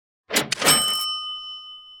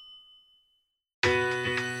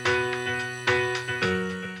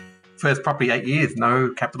first probably 8 years,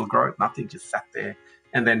 no capital growth, nothing, just sat there.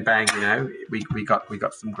 And then bang, we got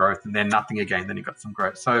some growth, and then nothing again. Then you got some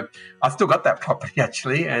growth. So I still got that property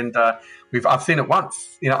actually, and I've seen it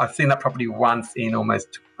once. I've seen that property once in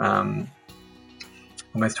almost 20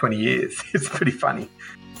 years. It's pretty funny.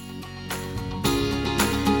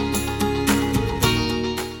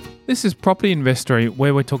 This is Property Investory,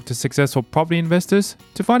 where we talk to successful property investors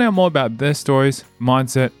to find out more about their stories,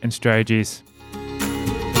 mindset, and strategies.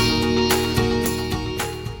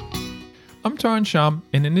 I'm Taran Sham,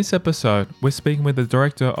 and in this episode, we're speaking with the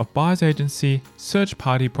director of buyers agency Search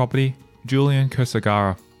Party Property, Julian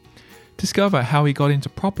Khursigara. Discover how he got into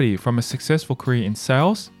property from a successful career in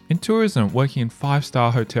sales, in tourism, working in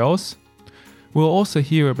 5-star hotels. We'll also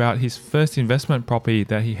hear about his first investment property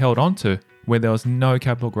that he held onto, where there was no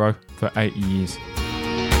capital growth for 8 years.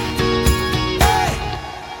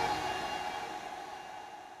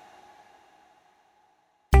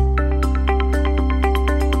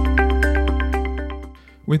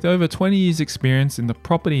 With over 20 years experience in the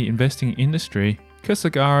property investing industry,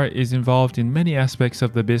 Khursigara is involved in many aspects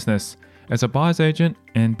of the business as a buyer's agent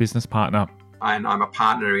and business partner. And I'm a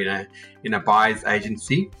partner in a buyer's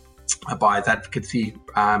agency, a buyer's advocacy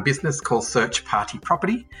business called Search Party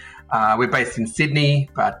Property. We're based in Sydney,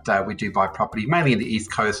 but we do buy property mainly in the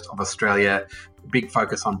east coast of Australia. Big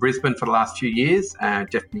focus on Brisbane for the last few years, and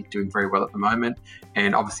definitely doing very well at the moment.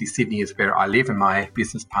 And obviously Sydney is where I live, and my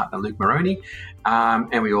business partner Luke Moroney.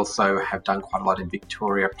 And we also have done quite a lot in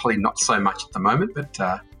Victoria, probably not so much at the moment, but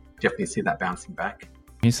definitely see that bouncing back.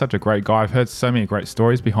 He's such a great guy. I've heard so many great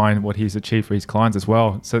stories behind what he's achieved for his clients as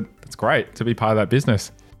well. So it's great to be part of that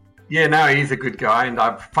business. Yeah, no, he's a good guy. And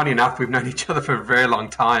funny enough, we've known each other for a very long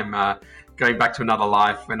time. Going back to another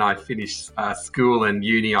life, when I finished school and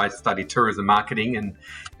uni, I studied tourism marketing and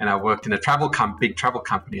I worked in a big travel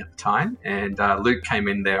company at the time. And Luke came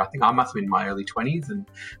in there. I think I must have been in my early 20s, and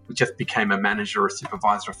we just became a manager or a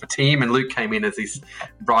supervisor of a team. And Luke came in as this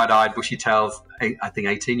bright-eyed, bushy-tailed, I think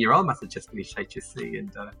 18-year-old, must have just finished HSC.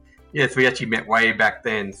 And so we actually met way back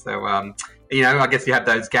then. So, I guess you have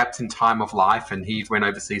those gaps in time of life, and he went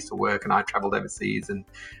overseas to work and I traveled overseas and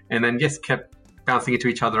then just kept bouncing into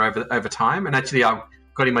each other over time. And actually I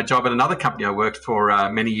got him a job at another company I worked for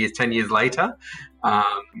many years, 10 years later.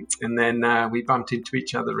 And then we bumped into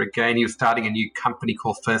each other again. He was starting a new company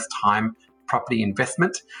called First Time Property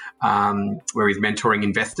Investment, where he's mentoring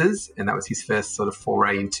investors. And that was his first sort of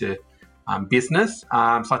foray into business. So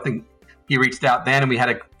I think he reached out then, and we had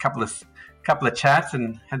a couple of chats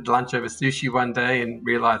and had lunch over sushi one day, and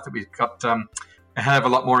realised that we've got a hell of a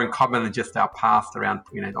lot more in common than just our past around,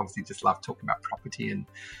 obviously just love talking about property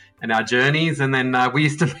and our journeys. And then we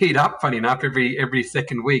used to meet up, funny enough, every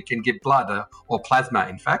second week and give blood or plasma,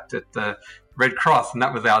 in fact, at the Red Cross. And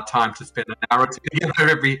that was our time to spend an hour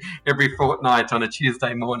together every fortnight on a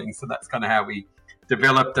Tuesday morning. So that's kind of how we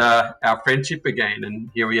developed our friendship again, and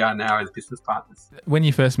here we are now as business partners. When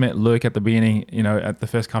you first met Luke at the beginning, at the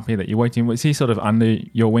first company that you worked in, was he sort of under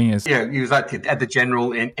your wing? Yeah, he was at the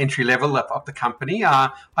general entry level of the company. I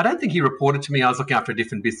don't think he reported to me. I was looking after a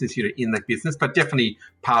different business unit in the business, but definitely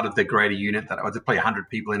part of the greater unit. That I was probably 100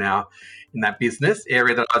 people in that business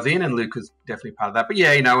area that I was in, and Luke was definitely part of that. But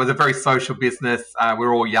yeah, it was a very social business.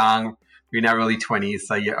 We're all young. We're in our early 20s,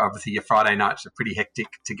 so obviously your Friday nights are pretty hectic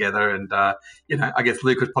together. And, I guess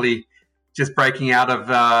Luke was probably just breaking out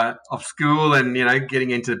of school and,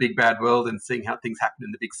 getting into the big bad world and seeing how things happen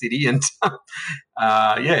in the big city and,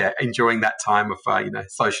 enjoying that time of,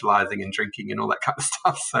 socialising and drinking and all that kind of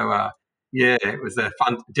stuff. So, it was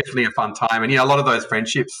definitely a fun time. And, a lot of those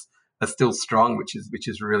friendships are still strong, which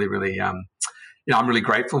is really, really, I'm really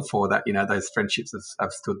grateful for that. Those friendships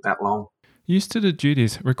have stood that long. Used to the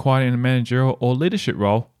duties required in a managerial or leadership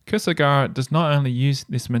role, Khursigara does not only use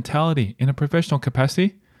this mentality in a professional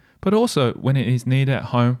capacity, but also when it is needed at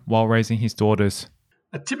home while raising his daughters.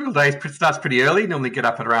 A typical day starts pretty early. Normally get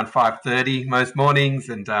up at around 5:30 most mornings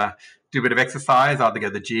and do a bit of exercise, either go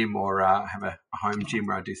to the gym or have a home gym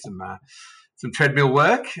where I do some treadmill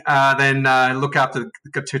work. Then look after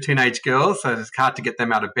the two teenage girls, so it's hard to get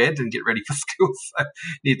them out of bed and get ready for school. So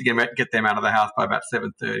need to get them out of the house by about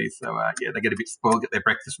 7:30. So they get a bit spoiled, get their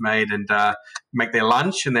breakfast made, and make their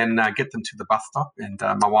lunch, and then get them to the bus stop. And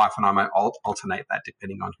my wife and I might alternate that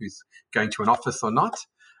depending on who's going to an office or not.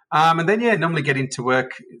 And then normally get into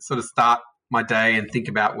work, sort of start my day and think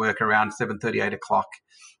about work around 7:30, 8 o'clock.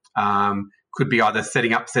 Could be either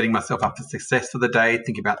setting myself up for success for the day,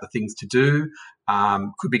 think about the things to do.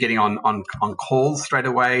 Could be getting on calls straight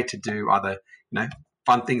away to do either,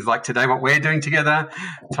 fun things like today, what we're doing together,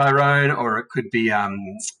 Tyrone, or it could be,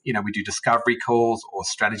 we do discovery calls or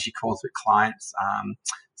strategy calls with clients.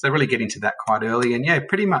 So really get into that quite early. And yeah,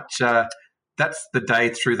 pretty much that's the day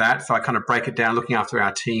through that. So I kind of break it down, looking after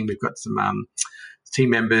our team. We've got some team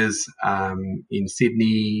members in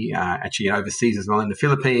Sydney, actually overseas as well, in the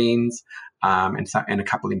Philippines, and a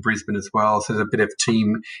couple in Brisbane as well. So there's a bit of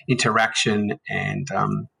team interaction and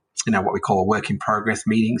what we call a work in progress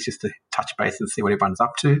meetings, just to touch base and see what everyone's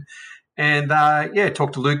up to. And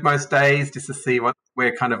talk to Luke most days just to see what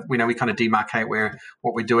we're kind of, we kind of demarcate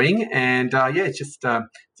what we're doing. And it's just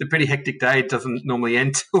it's a pretty hectic day. It doesn't normally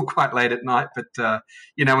end till quite late at night, but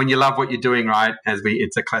when you love what you're doing, right?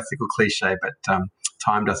 It's a classical cliche, but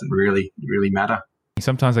time doesn't really matter.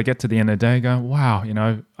 Sometimes I get to the end of the day and go, wow,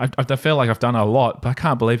 I feel like I've done a lot, but I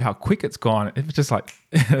can't believe how quick it's gone. It's just like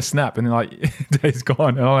a snap and then like day's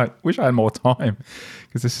gone. And I wish I had more time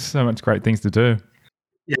because there's so much great things to do.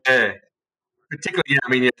 Yeah,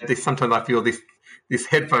 particularly, sometimes I feel this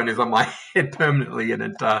headphone is on my head permanently, and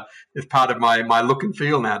it's part of my look and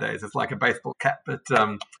feel nowadays. It's like a baseball cap, but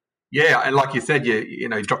and like you said, you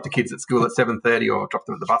drop the kids at school at 7:30 or drop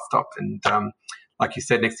them at the bus stop, and like you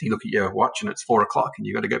said, next thing you look at your watch and it's 4:00 and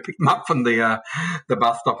you got to go pick them up from the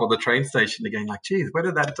bus stop or the train station again. Like, geez, where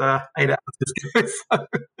did that 8 hours go?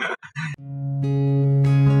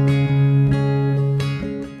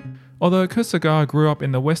 Although Khursigara grew up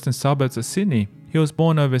in the western suburbs of Sydney, he was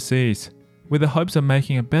born overseas. With the hopes of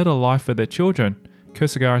making a better life for their children,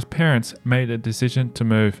 Khursigara's parents made a decision to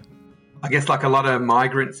move. I guess like a lot of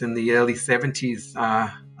migrants in the early 70s, I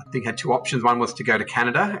think had two options. One was to go to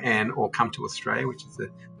Canada or come to Australia, which is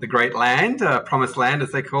the great land, promised land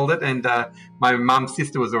as they called it. And my mum's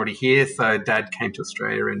sister was already here, so Dad came to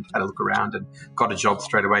Australia and had a look around and got a job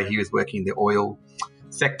straight away. He was working in the oil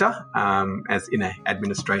sector as in an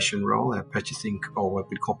administration role, purchasing, or what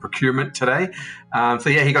we call procurement today.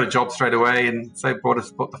 He got a job straight away, and so brought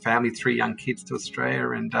the family, 3 young kids, to Australia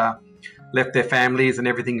and left their families and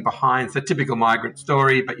everything behind. So typical migrant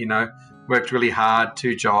story, but worked really hard,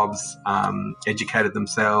 2 jobs, educated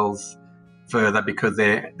themselves further because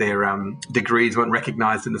their degrees weren't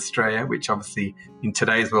recognised in Australia, which obviously in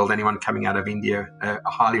today's world, anyone coming out of India are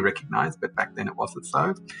highly recognised, but back then it wasn't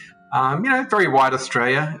so. Very white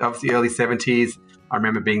Australia, obviously early 70s. I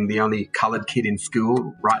remember being the only coloured kid in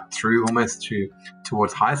school right through almost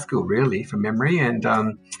towards high school, really, from memory. And I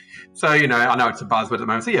know it's a buzzword at the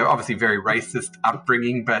moment. So obviously very racist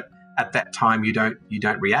upbringing, but at that time you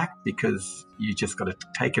don't react because you just got to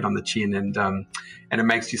take it on the chin, and it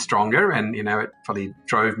makes you stronger. And it probably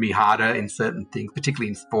drove me harder in certain things, particularly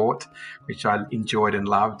in sport, which I enjoyed and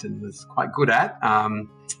loved and was quite good at.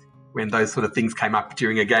 When those sort of things came up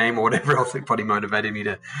during a game or whatever else, it probably motivated me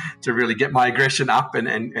to really get my aggression up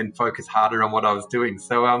and focus harder on what I was doing.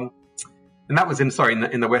 So and that was in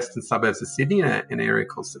the western suburbs of Sydney, in an area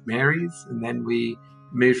called St Mary's. And then we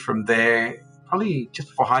moved from there probably just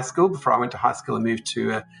before high school. Before I went to high school, I moved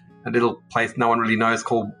to a little place no one really knows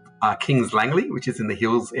called Kings Langley, which is in the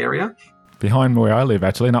Hills area. Behind where I live,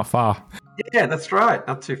 actually, not far. Yeah, that's right.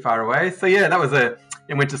 Not too far away. So that was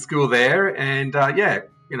and went to school there, and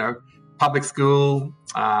public school,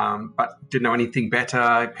 but didn't know anything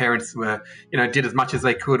better. Parents were, did as much as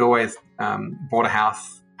they could, always bought a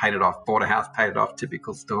house, paid it off, bought a house, paid it off,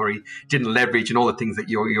 typical story. Didn't leverage, and all the things that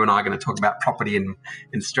you and I are going to talk about, property and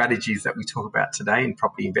strategies that we talk about today in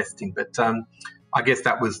property investing. But I guess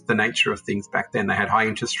that was the nature of things back then. They had high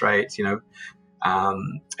interest rates,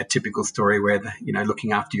 a typical story where,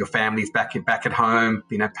 looking after your families back at home,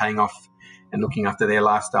 paying off and looking after their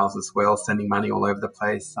lifestyles as well, sending money all over the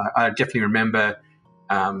place. I definitely remember,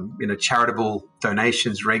 charitable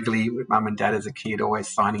donations regularly with Mum and Dad as a kid, always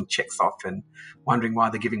signing checks off and wondering why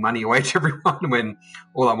they're giving money away to everyone when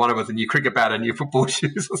all I wanted was a new cricket bat and new football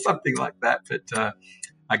shoes or something like that. But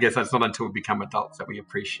I guess it's not until we become adults that we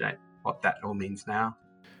appreciate what that all means now.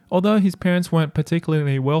 Although his parents weren't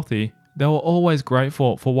particularly wealthy, they were always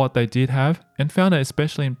grateful for what they did have and found it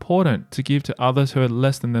especially important to give to others who had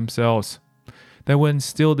less than themselves. They would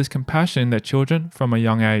instill this compassion in their children from a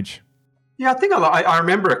young age. Yeah, I think I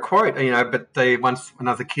remember a quote, but they once, when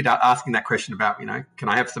I was a kid, asking that question about, can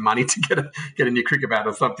I have some money to get a new cricket bat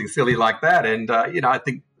or something silly like that? And, I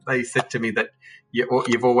think they said to me that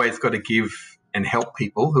you've always got to give and help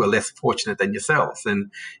people who are less fortunate than yourselves.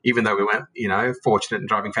 And even though we weren't, fortunate in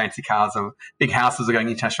driving fancy cars or big houses or going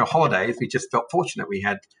international holidays, we just felt fortunate. We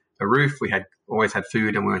had a roof, we had always had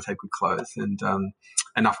food, and we always had good clothes, and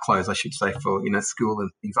enough clothes, I should say, for school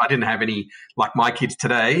and things. I didn't have any like my kids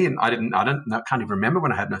today, and I can't even remember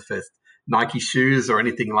when I had my first Nike shoes or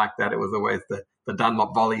anything like that. It was always the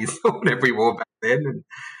Dunlop volleys or whatever we wore back then, and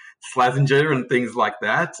Slazenger and things like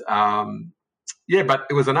that. Yeah, but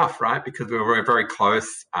it was enough, right? Because we were very, very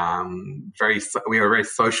close. We were a very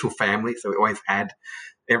social family, so we always had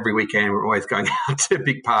every weekend. We're always going out to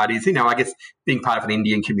big parties. I guess being part of an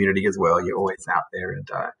Indian community as well, you're always out there and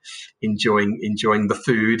enjoying the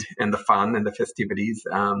food and the fun and the festivities.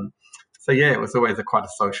 So yeah, it was always quite a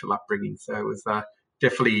social upbringing. So it was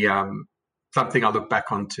definitely something I look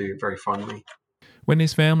back onto very fondly. When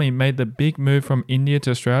his family made the big move from India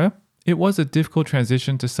to Australia, it was a difficult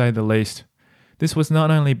transition to say the least. This was not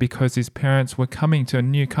only because his parents were coming to a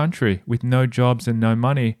new country with no jobs and no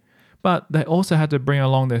money, but they also had to bring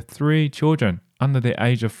along their 3 children under the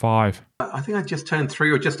age of 5. I think I just turned 3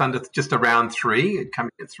 or just around 3,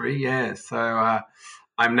 coming at 3, yeah. So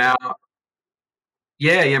I'm now...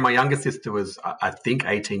 Yeah. My younger sister was, I think,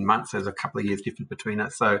 18 months. There's a couple of years difference between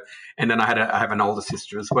us. So, and then I have an older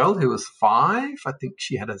sister as well who was 5. I think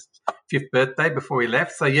she had her 5th birthday before we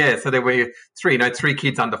left. So yeah, so there were 3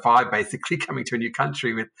 kids under 5 basically coming to a new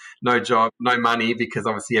country with no job, no money, because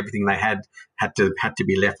obviously everything they had to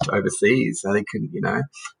be left overseas. So they couldn't,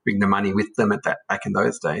 bring the money with them back in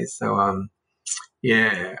those days. So and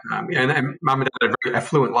Mum and Dad had a very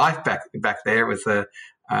affluent life back there. It was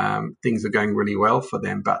things were going really well for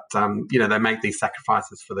them, but they make these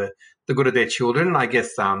sacrifices for the good of their children. And I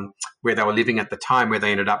guess where they were living at the time, where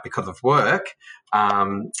they ended up because of work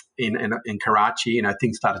in Karachi,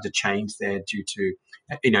 things started to change there due to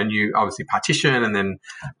new obviously partition, and then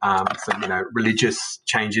some religious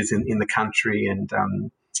changes in the country, and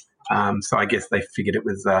so I guess they figured it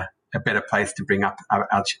was a better place to bring up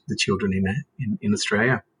the children in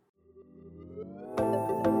Australia.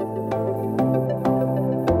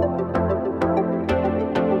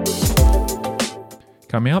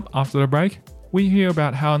 Coming up after the break, we hear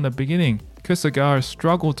about how in the beginning, Khursigara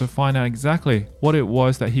struggled to find out exactly what it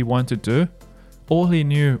was that he wanted to do. All he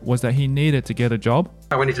knew was that he needed to get a job.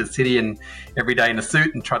 I went into the city and every day in a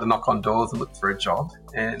suit and tried to knock on doors and look for a job.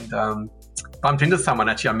 And bumped into someone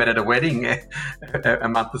actually I met at a wedding a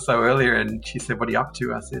month or so earlier, and she said, "What are you up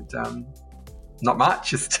to?" I said, "Not much,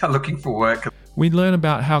 just looking for work." We learn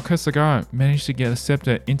about how Khursigara managed to get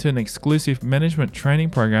accepted into an exclusive management training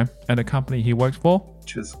program at a company he worked for.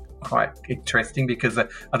 Which was quite interesting because I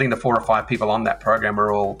think the 4 or 5 people on that program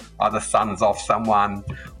were all either sons of someone,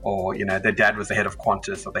 or their dad was the head of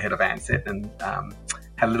Qantas or the head of Ansett, and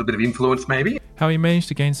had a little bit of influence maybe. How he managed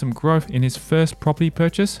to gain some growth in his first property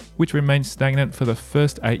purchase, which remained stagnant for the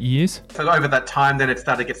first 8 years. So over that time, then it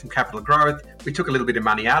started to get some capital growth. We took a little bit of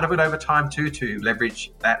money out of it over time too, to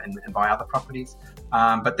leverage that and buy other properties.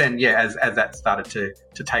 But then, as that started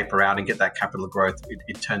to taper out and get that capital growth,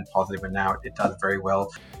 it turned positive, and now it does very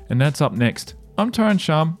well. And that's up next. I'm Taran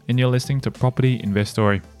Sham, and you're listening to Property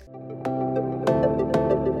Investory.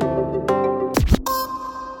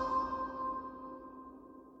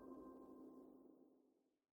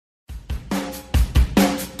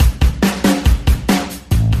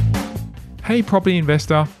 Hey property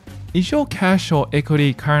investor, is your cash or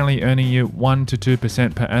equity currently earning you 1 to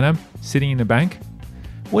 2% per annum sitting in the bank?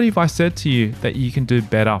 What if I said to you that you can do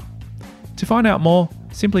better? To find out more,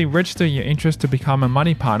 simply register your interest to become a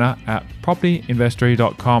money partner at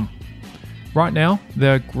propertyinvestory.com. Right now,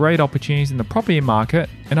 there are great opportunities in the property market,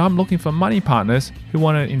 and I'm looking for money partners who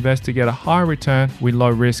want to invest to get a high return with low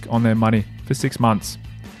risk on their money for 6 months.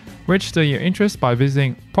 Register your interest by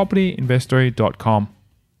visiting propertyinvestory.com.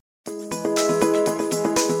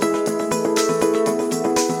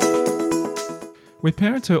 With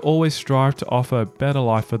parents who always strive to offer a better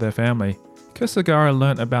life for their family, Khursigara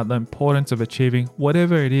learned about the importance of achieving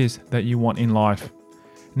whatever it is that you want in life.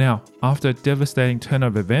 Now, after a devastating turn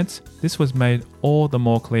of events, this was made all the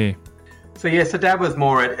more clear. So Dad was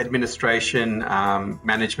more at administration,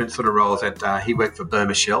 management sort of roles. He worked for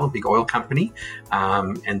Burma Shell, a big oil company,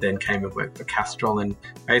 and then came and worked for Castrol, and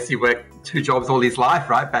basically worked 2 jobs all his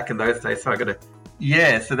life, right, back in those days. So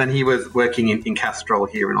so then he was working in Castrol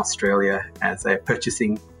here in Australia as a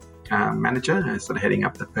purchasing manager, sort of heading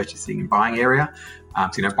up the purchasing and buying area,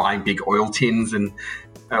 buying big oil tins and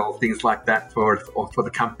all things like that for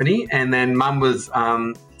the company. And then Mum was,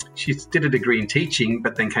 she did a degree in teaching,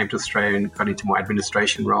 but then came to Australia and got into more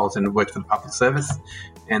administration roles and worked for the public service.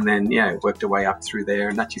 And then, worked her way up through there,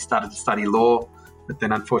 and actually started to study law, but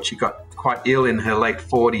then unfortunately got quite ill in her late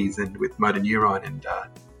 40s and with motor neuron, and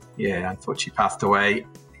unfortunately passed away,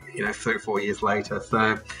 3 or 4 years later.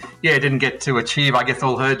 So, didn't get to achieve, I guess,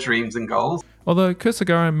 all her dreams and goals. Although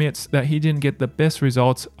Khursigara admits that he didn't get the best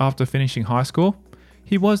results after finishing high school,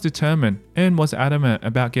 he was determined and was adamant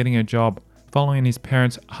about getting a job, following in his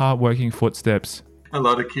parents' hard-working footsteps. A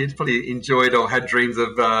lot of kids probably enjoyed or had dreams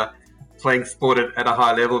of playing sport at a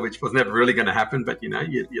high level, which was never really going to happen. But you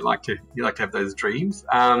like to have those dreams.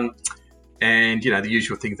 And the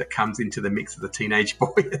usual things that comes into the mix as a teenage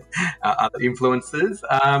boy, other influences.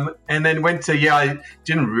 And then I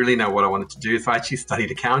didn't really know what I wanted to do, so I actually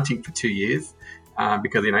studied accounting for 2 years.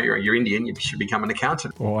 Because you're Indian, you should become an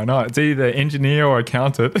accountant. Well, why not? It's either engineer or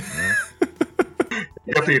accountant.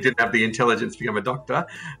 Definitely didn't have the intelligence to become a doctor.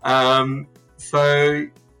 I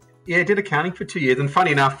did accounting for 2 years, and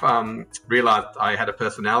funny enough, realised I had a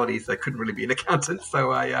personality, so I couldn't really be an accountant.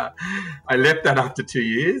 So I left that after 2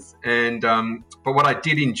 years. And but what I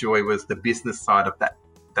did enjoy was the business side of that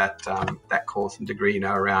course and degree.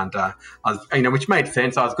 Around which made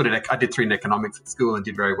sense. I was good at. I did 3 in economics at school and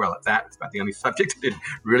did very well at that. It's about the only subject I did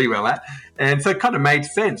really well at, and so it kind of made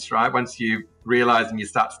sense, right? Once you realise and you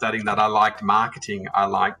start studying that, I liked marketing, I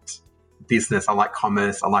liked business, I like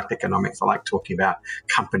commerce, I liked economics, I like talking about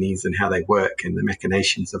companies and how they work and the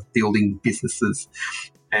machinations of building businesses,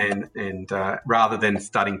 and rather than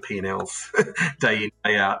studying P&Ls day in,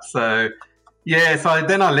 day out. So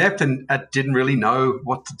then I left and I didn't really know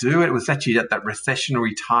what to do. It was actually at that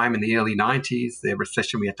recessionary time in the early 90s, the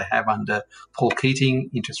recession we had to have under Paul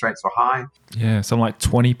Keating. Interest rates were high. Yeah, something like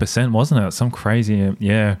 20%, wasn't it? Some crazy,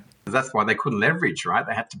 yeah. That's why they couldn't leverage, right?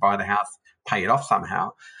 They had to buy the house, pay it off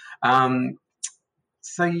somehow. I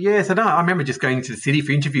remember just going into the city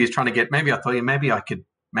for interviews, trying to get, maybe I'll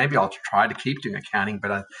try to keep doing accounting.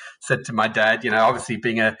 But I said to my dad, obviously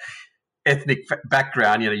being a ethnic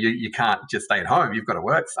background, you can't just stay at home. You've got to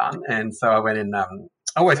work, son. And so I went in, I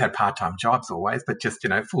always had part-time jobs always, but just,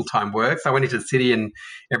 full-time work. So I went into the city and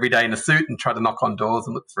every day in a suit and tried to knock on doors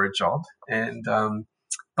and look for a job. And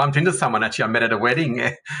bumped into someone actually I met at a wedding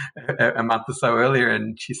a month or so earlier,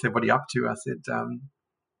 and she said, "What are you up to?" I said,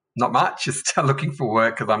 "Not much, just looking for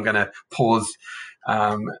work because I'm going to pause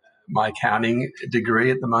my accounting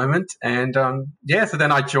degree at the moment." And so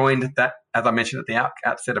then I joined that, as I mentioned at the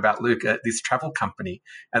outset about Luke, this travel company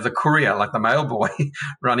as a courier, like the mail boy,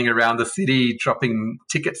 running around the city, dropping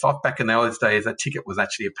tickets off. Back in those days, a ticket was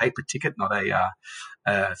actually a paper ticket, not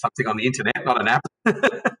something on the internet, not an app.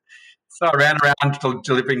 So I ran around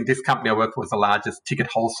delivering. This company I worked for was the largest ticket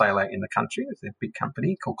wholesaler in the country. It's a big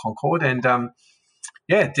company called Concord, and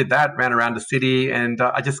did that, ran around the city, and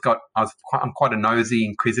I'm quite a nosy,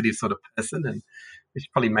 inquisitive sort of person, and which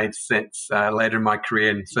probably made sense later in my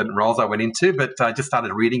career in certain roles I went into. But I just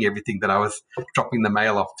started reading everything that I was dropping the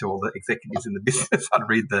mail off to all the executives in the business. I'd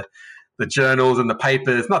read the journals and the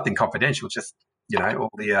papers, nothing confidential, just all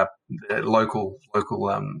the local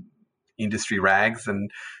industry rags,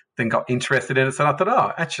 and then got interested in it. So I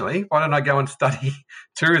thought, actually, why don't I go and study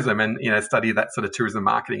tourism and, study that sort of tourism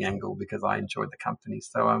marketing angle, because I enjoyed the company.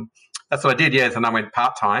 So that's what I did, yes. And I went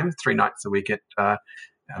part-time 3 nights a week at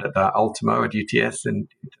Ultimo at UTS, and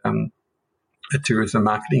a tourism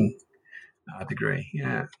marketing degree,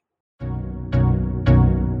 yeah.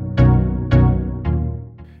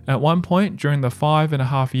 At one point during the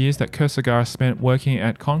 5.5 years that Khursigara spent working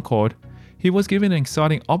at Concord, he was given an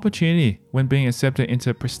exciting opportunity when being accepted into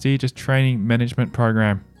a prestigious training management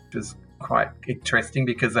program. It was quite interesting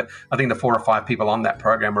because I think the 4 or 5 people on that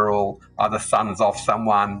program were all either sons of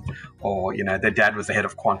someone, or their dad was the head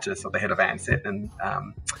of Qantas or the head of Ansett, and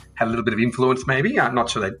had a little bit of influence. Maybe I'm not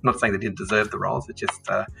sure. Not saying they didn't deserve the roles. It just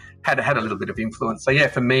had a little bit of influence. So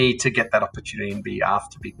for me to get that opportunity and be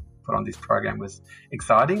asked to be put on this program was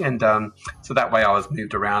exciting, and so that way I was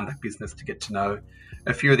moved around the business to get to know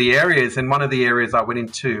a few of the areas. And one of the areas I went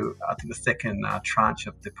into, I think the second tranche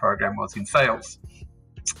of the program was in sales.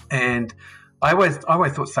 And I always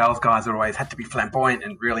thought sales guys always had to be flamboyant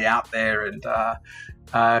and really out there, and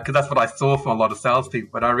because that's what I saw from a lot of salespeople.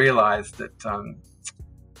 But I realised that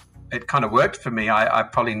it kind of worked for me. I'm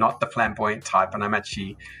probably not the flamboyant type, and I'm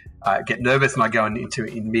actually get nervous when I go in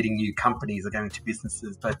meeting new companies or going to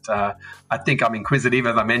businesses. But I think I'm inquisitive,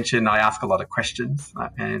 as I mentioned. I ask a lot of questions,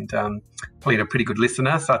 and probably a pretty good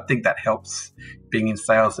listener. So I think that helps being in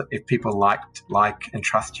sales. If people like and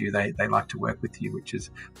trust you, they like to work with you, which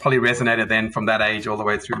has probably resonated then from that age all the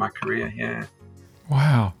way through my career. Yeah.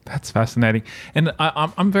 Wow, that's fascinating. And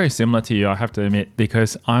I'm very similar to you, I have to admit,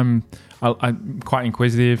 because I'm quite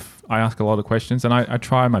inquisitive. I ask a lot of questions, and I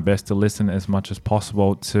try my best to listen as much as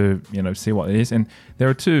possible to see what it is. And there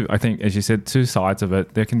are I think, as you said, 2 sides of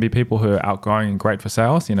it. There can be people who are outgoing and great for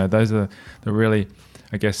sales. Those are the really,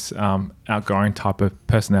 I guess, outgoing type of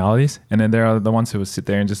personalities. And then there are the ones who will sit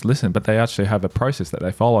there and just listen, but they actually have a process that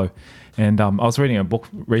they follow. And I was reading a book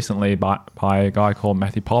recently by a guy called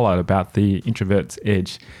Matthew Pollard about the introvert's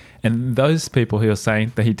edge. And those people he was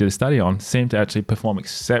saying that he did a study on seem to actually perform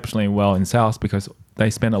exceptionally well in sales, because they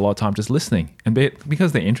spend a lot of time just listening. And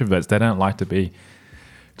because they're introverts, they don't like to be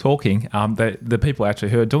talking. The people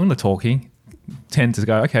actually who are doing the talking tend to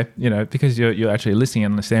go, okay, because you're actually listening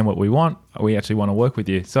and understand what we want, we actually want to work with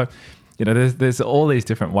you. So, there's all these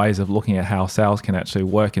different ways of looking at how sales can actually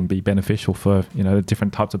work and be beneficial for,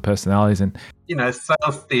 different types of personalities. And,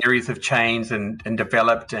 sales theories have changed and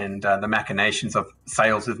developed, and the machinations of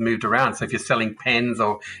sales have moved around. So if you're selling pens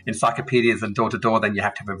or encyclopedias and door to door, then you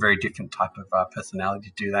have to have a very different type of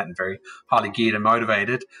personality to do that, and very highly geared and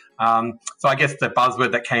motivated. So I guess the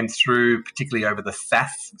buzzword that came through, particularly over the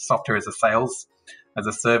SaaS, software as a service,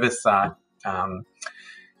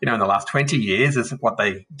 in the last 20 years is what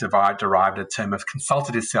they derived a term of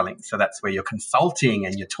consultative selling. So that's where you're consulting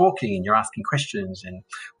and you're talking and you're asking questions and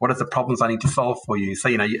what are the problems I need to solve for you. So,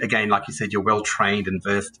 again, like you said, you're well trained and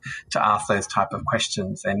versed to ask those type of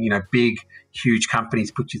questions. And, big, huge companies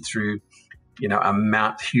put you through,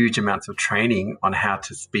 huge amounts of training on how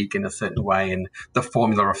to speak in a certain way and the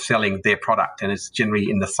formula of selling their product. And it's generally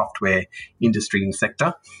in the software industry and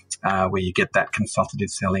sector where you get that consultative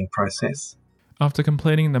selling process. After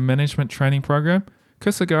completing the management training program,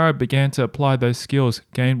 Khursigara began to apply those skills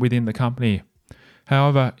gained within the company.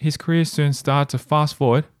 However, his career soon started to fast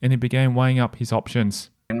forward and he began weighing up his options.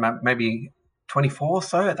 And maybe 24 or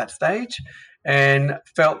so at that stage, and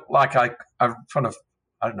felt like I've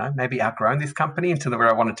maybe outgrown this company into where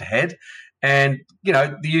I wanted to head. And,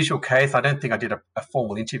 the usual case, I don't think I did a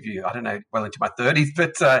formal interview, I don't know, well into my 30s,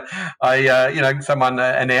 but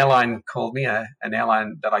an airline called me, an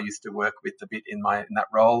airline that I used to work with a bit in that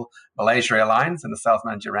role, Malaysia Airlines, and the sales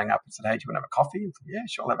manager rang up and said, hey, do you want to have a coffee? And I said, yeah,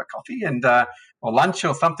 sure, I'll have a coffee, and or lunch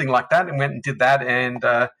or something like that, and went and did that. And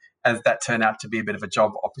as that turned out to be a bit of a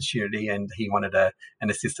job opportunity, and he wanted an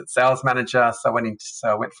assistant sales manager. So I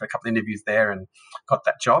went for a couple of interviews there and got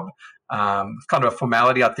that job. Kind of a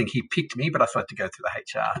formality. I think he picked me, but I still had to go through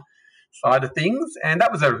the HR side of things. And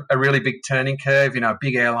that was a really big turning curve, a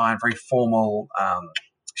big airline, very formal,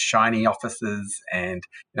 shiny offices, and,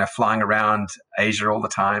 flying around Asia all the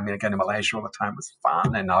time, going to Malaysia all the time was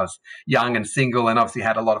fun. And I was young and single and obviously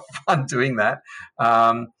had a lot of fun doing that.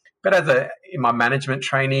 But in my management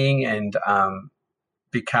training and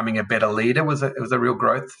becoming a better leader it was a real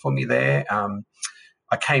growth for me there.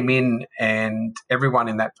 I came in and everyone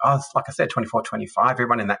in that, like I said, 24, 25,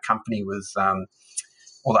 everyone in that company was,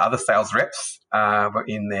 all the other sales reps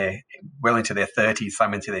were well into their 30s,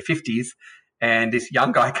 some into their 50s. And this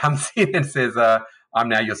young guy comes in and says, I'm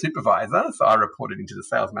now your supervisor. So I reported into the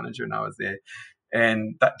sales manager and I was there.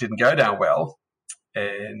 And that didn't go down well.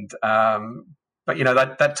 And but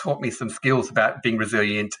that taught me some skills about being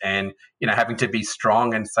resilient and having to be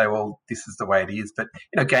strong and say, well, this is the way it is. But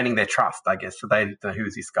gaining their trust, I guess. So they didn't know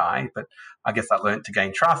who's this guy, but I guess I learned to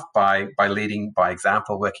gain trust by leading by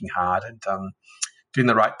example, working hard, and doing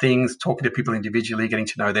the right things, talking to people individually, getting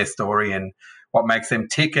to know their story and what makes them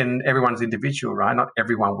tick. And everyone's individual, right? Not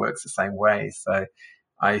everyone works the same way. So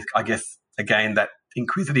I guess again that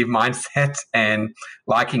inquisitive mindset and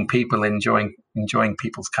liking people, enjoying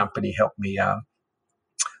people's company helped me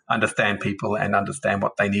understand people and understand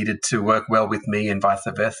what they needed to work well with me, and vice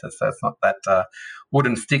versa. So it's not that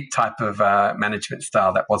wooden stick type of management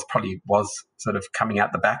style that was sort of coming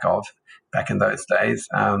out the back in those days.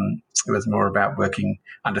 It was more about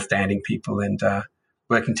understanding people and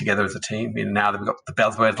working together as a team. Now that we've got the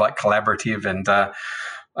buzzwords like collaborative and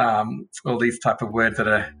all these type of words that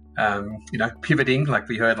are pivoting, like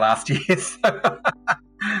we heard last year.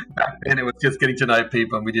 Back then it was just getting to know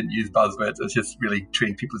people, and we didn't use buzzwords. It was just really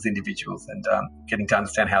treating people as individuals and getting to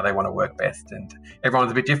understand how they want to work best. And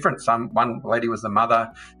everyone's a bit different. One lady was a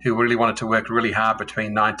mother who really wanted to work really hard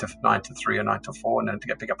between 9 to 3 or 9 to 4 and then to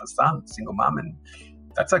go pick up a son, single mum, and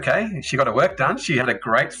that's okay. She got her work done. She had a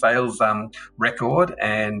great sales record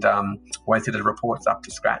and always did her reports up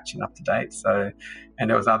to scratch and up to date. So, and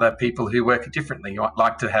there was other people who work differently. You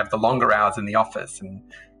like to have the longer hours in the office and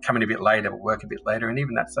come in a bit later, but work a bit later. And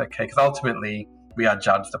even that's okay, because ultimately we are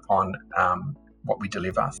judged upon what we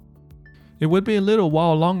deliver. It would be a little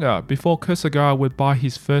while longer before Khursigara would buy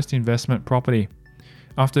his first investment property.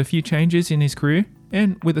 After a few changes in his career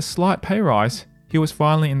and with a slight pay rise, he was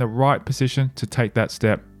finally in the right position to take that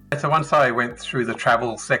step. So once I went through the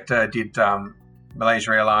travel sector, did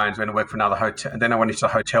Malaysia Airlines, went to work for another hotel, and then I went into the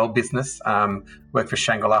hotel business, worked for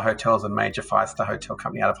Shangri-La Hotels, a major five-star hotel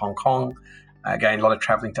company out of Hong Kong. Again, a lot of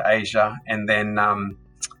traveling to Asia. And then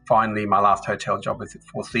finally, my last hotel job was at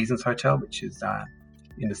Four Seasons Hotel, which is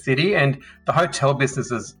in the city. And the hotel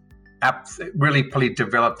business has really probably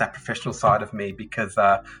developed that professional side of me, because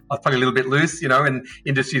I was probably a little bit loose, in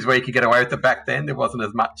industries where you could get away with it back then. There wasn't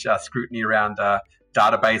as much scrutiny around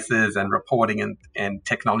databases and reporting and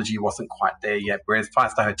technology wasn't quite there yet. Whereas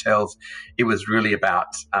 5-star hotels, it was really about,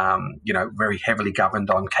 very heavily governed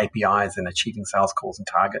on KPIs and achieving sales calls and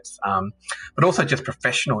targets. But also just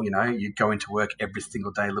professional, you go into work every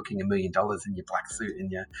single day looking $1 million in your black suit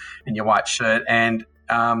and your white shirt. And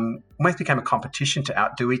almost became a competition to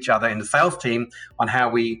outdo each other in the sales team on how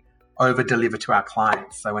we over-deliver to our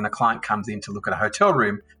clients. So when a client comes in to look at a hotel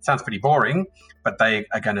room, sounds pretty boring, but they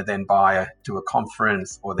are going to then do a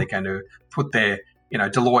conference, or they're going to put their,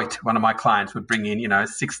 Deloitte, one of my clients would bring in,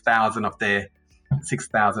 6,000 of their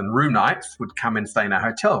 6,000 room nights would come and stay in our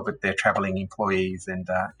hotel, but they're traveling employees and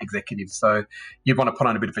executives. So you'd want to put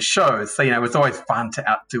on a bit of a show. So, it was always fun to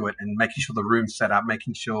outdo it, and making sure the room's set up,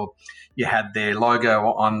 making sure you had their logo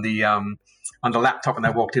on the laptop when they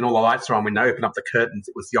walked in, all the lights are on. When they open up the curtains,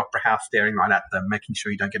 it was the Opera House staring right at them, making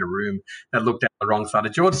sure you don't get a room that looked down the wrong side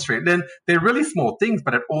of George Street. Then they're really small things,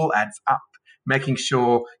 but it all adds up. Making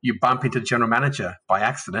sure you bump into the general manager by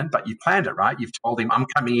accident, but you planned it, right? You've told him, I'm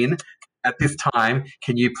coming in at this time.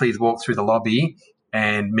 Can you please walk through the lobby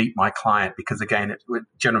and meet my client? Because again,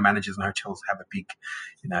 general managers and hotels have a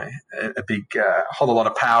big whole lot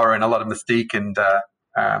of power and a lot of mystique, and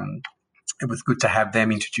it was good to have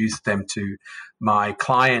them introduce them to my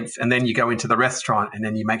clients. And then you go into the restaurant, and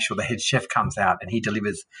then you make sure the head chef comes out and he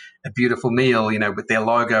delivers a beautiful meal, with their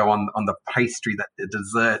logo on the pastry, that the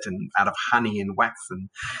dessert, and out of honey and wax. And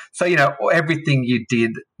so, everything you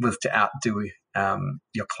did was to outdo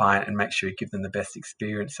your client and make sure you give them the best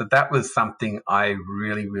experience. So that was something I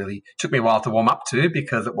really, really took me a while to warm up to,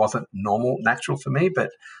 because it wasn't natural for me, but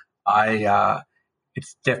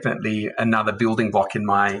it's definitely another building block in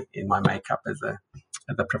my makeup as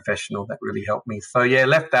a professional that really helped me. So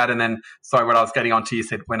left that, and then what I was getting onto, you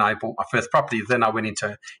said when I bought my first property, then I went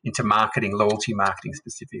into marketing, loyalty marketing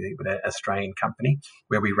specifically, with an Australian company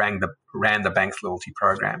where we ran the bank's loyalty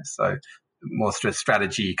program. So more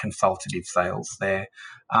strategy, consultative sales there.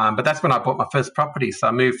 But that's when I bought my first property. So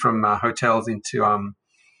I moved from hotels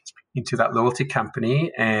into that loyalty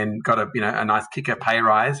company, and got a nice kicker pay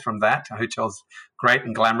rise from that. A hotel's great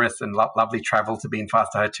and glamorous and lovely travel to be in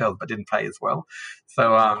 5-star hotels, but didn't pay as well.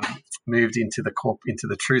 So moved into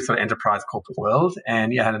the true sort of enterprise corporate world,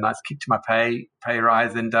 and had a nice kick to my pay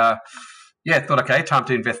rise, and thought, okay, time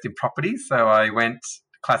to invest in property. So I went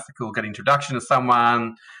classical, got introduction to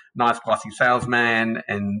someone, nice glossy salesman,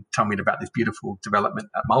 and told me about this beautiful development,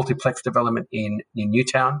 a multiplex development in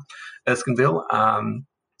Newtown, Erskineville,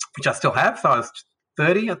 which I still have. So I was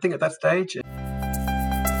 30, I think, at that stage.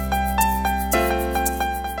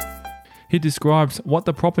 He describes what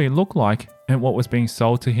the property looked like and what was being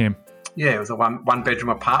sold to him. Yeah, it was a one-bedroom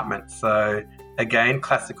apartment. So again,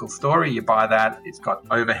 classical story. You buy that. It's got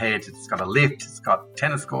overhead. It's got a lift. It's got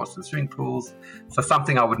tennis courts and swimming pools. So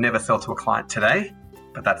something I would never sell to a client today.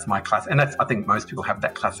 But that's my class. And I think most people have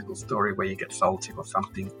that classical story where you get sold to or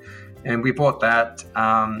something. And we bought that.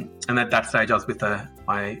 And at that stage, I was with a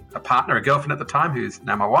partner, a girlfriend at the time, who's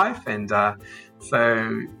now my wife. And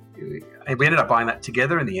so we ended up buying that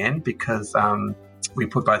together in the end, because we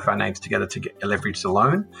put both of our names together to leverage the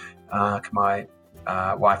loan. My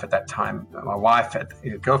wife at that time,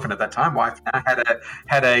 girlfriend at that time,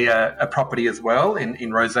 had a property as well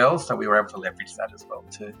in Rozelle. So we were able to leverage that as well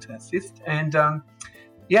to assist. And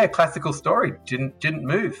classical story. Didn't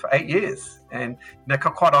move for 8 years. And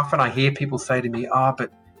quite often I hear people say to me,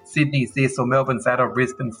 but Sydney's this, or Melbourne's that, or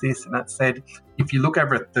Brisbane's this. And that said, if you look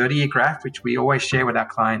over a 30-year graph, which we always share with our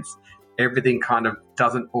clients, everything kind of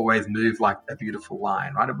doesn't always move like a beautiful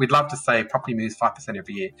line, right? We'd love to say property moves 5%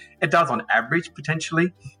 every year. It does on average,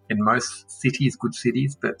 potentially, in most cities, good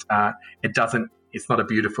cities, but it doesn't. It's not a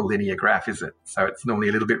beautiful linear graph, is it? So it's normally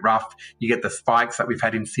a little bit rough. You get the spikes that we've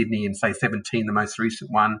had in Sydney in, say, 17, the most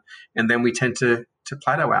recent one, and then we tend to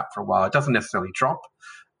plateau out for a while. It doesn't necessarily drop,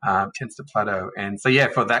 tends to plateau. And so,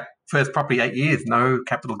 for that first property, 8 years, no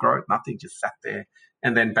capital growth, nothing, just sat there.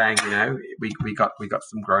 And then bang, we got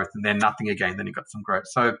some growth, and then nothing again. Then you got some growth.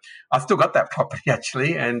 So I still got that property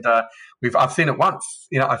actually, and I've seen it once.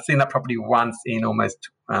 I've seen that property once in almost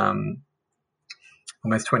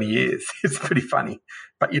 20 years. It's pretty funny,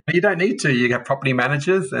 but you don't need to. You have property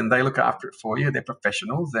managers, and they look after it for you. They're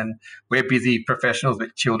professionals, and we're busy professionals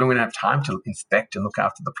with children. We don't have time to inspect and look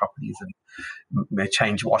after the properties and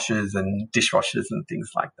change washers and dishwashers and things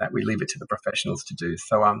like that. We leave it to the professionals to do.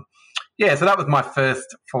 So so that was my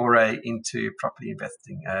first foray into property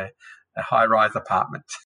investing, a high-rise apartment.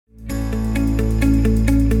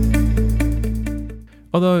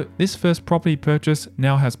 Although this first property purchase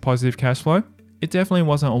now has positive cash flow, it definitely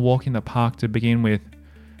wasn't a walk in the park to begin with.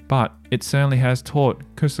 but it certainly has taught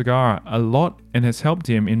Khursigara a lot and has helped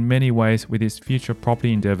him in many ways with his future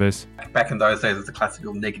property endeavours. Back in those days, it was the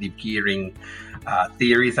classical negative gearing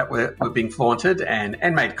theories that were being flaunted and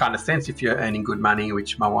made kind of sense if you're earning good money,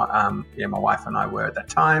 which my wife and I were at that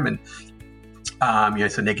time. And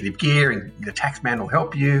so negative gear and the tax man will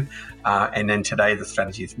help you. And then today the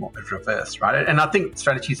strategy is more reversed, right? And I think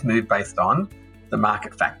strategies move based on the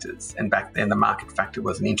market factors. And back then the market factor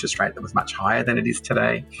was an interest rate that was much higher than it is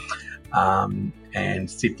today.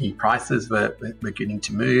 And Sydney prices were beginning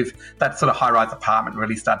to move. That sort of high-rise apartment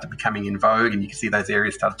really started becoming in vogue, and you can see those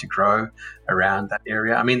areas started to grow around that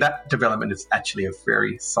area. I mean, that development is actually a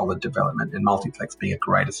very solid development, and Multiplex being a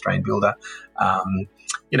great Australian builder,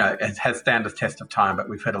 it has stand the test of time, but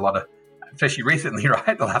we've heard a lot of, especially recently,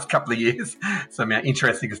 right, the last couple of years, some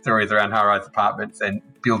interesting stories around high-rise apartments and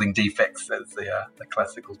building defects, as the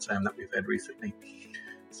classical term that we've heard recently.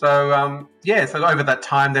 So, so over that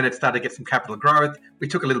time, then it started to get some capital growth. We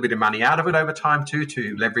took a little bit of money out of it over time too,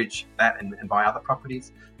 to leverage that and buy other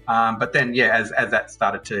properties. But then, as that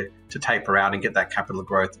started to taper out and get that capital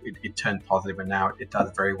growth, it turned positive, and now it does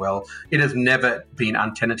very well. It has never been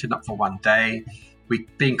untenanted, not for one day.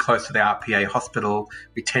 Being close to the RPA hospital,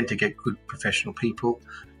 we tend to get good professional people.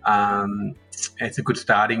 It's a good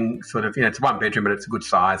starting sort of, it's 1 bedroom, but it's a good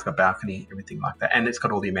size, got balcony, everything like that. And it's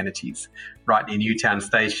got all the amenities right near Newtown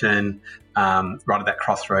Station, right at that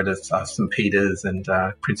crossroad of St. Peter's and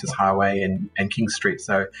Princess Highway and King Street.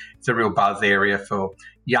 So it's a real buzz area for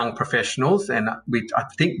young professionals. And I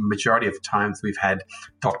think the majority of times we've had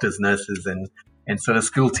doctors, nurses and sort of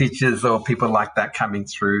school teachers or people like that coming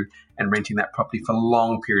through and renting that property for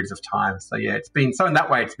long periods of time. So it's been, so in that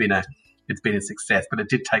way, it's been a success, but it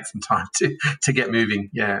did take some time to get moving.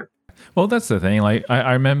 Yeah. Well, that's the thing. Like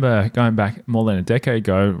I remember going back more than a decade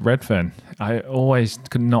ago, Redfern. I always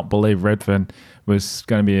could not believe Redfern was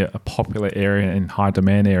going to be a popular area and high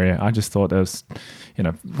demand area. I just thought it was,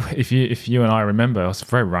 if you and I remember, it was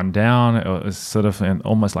very run down. It was sort of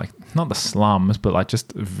almost like not the slums, but like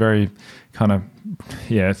just very kind of,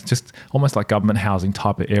 it's just almost like government housing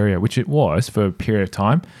type of area, which it was for a period of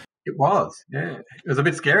time. It was, yeah. It was a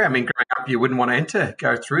bit scary. I mean, growing up, you wouldn't want to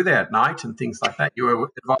go through there at night and things like that. You were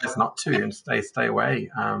advised not to and stay away.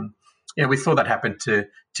 We saw that happen to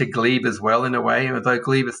Glebe as well in a way. Although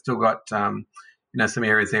Glebe has still got, some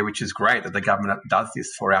areas there, which is great that the government does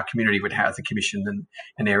this for our community with housing commission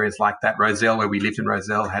and areas like that. Roselle, where we lived in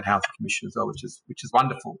Roselle, had housing commission as well, which is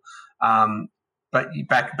wonderful. But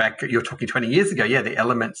back, you're talking 20 years ago, the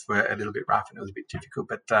elements were a little bit rough and it was a bit difficult.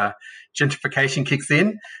 But gentrification kicks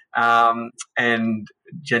in and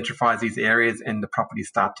gentrifies these areas and the properties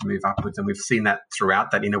start to move upwards. And we've seen that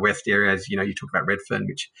throughout that inner west area, as you talk about Redfern,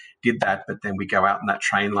 which did that. But then we go out on that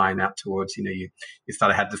train line out towards, you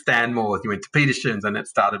started had the Stanmore, you went to Petershams, and it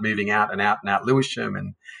started moving out and out Lewisham.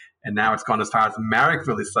 And now it's gone as far as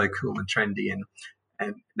Marrickville is so cool and trendy. And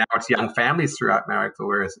now it's young families throughout Marrickville,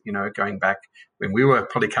 whereas, going back when we were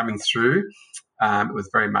probably coming through, it was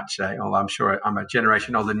very much, I'm sure I'm a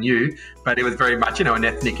generation older than you, but it was very much, an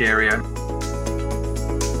ethnic area.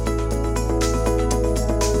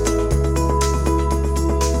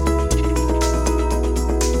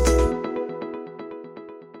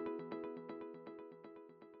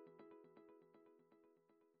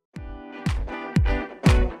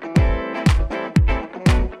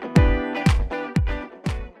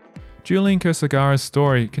 Julian Khursigara's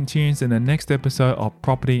story continues in the next episode of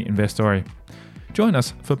Property Investory. Join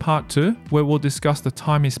us for part 2, where we'll discuss the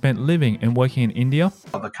time he spent living and working in India.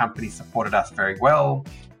 The company supported us very well.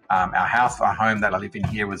 Our home that I live in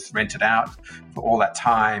here was rented out for all that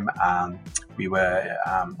time. We were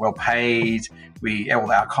well paid.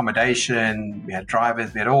 All our accommodation, we had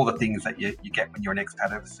drivers, we had all the things that you get when you're an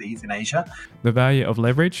expat overseas in Asia. The value of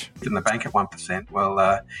leverage? In the bank at 1%.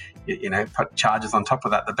 Well, put charges on top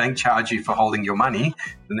of that. The bank charge you for holding your money.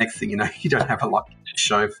 The next thing you know, you don't have a lot to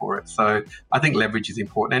show for it. So I think leverage is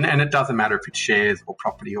important. And it doesn't matter if it's shares or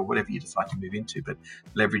property or whatever you decide to move into, but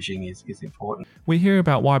leveraging is important. We hear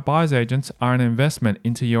about why buyer's agents are an investment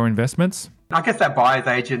into your investments. I guess that buyer's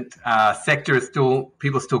agent sector is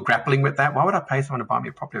people are still grappling with that. Why would I pay someone to buy me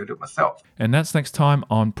a property or do it myself? And that's next time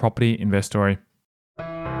on Property Investory.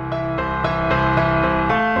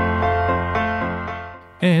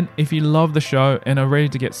 And if you love the show and are ready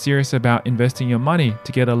to get serious about investing your money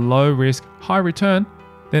to get a low risk, high return,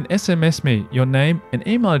 then SMS me your name and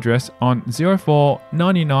email address on 04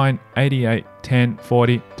 99 88 10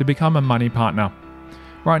 40 to become a money partner.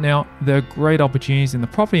 Right now, there are great opportunities in the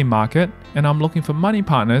property market, and I'm looking for money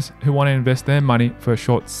partners who want to invest their money for a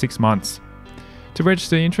short 6 months. To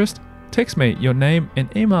register interest, text me your name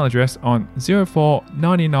and email address on 04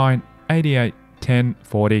 99 88 10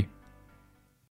 40.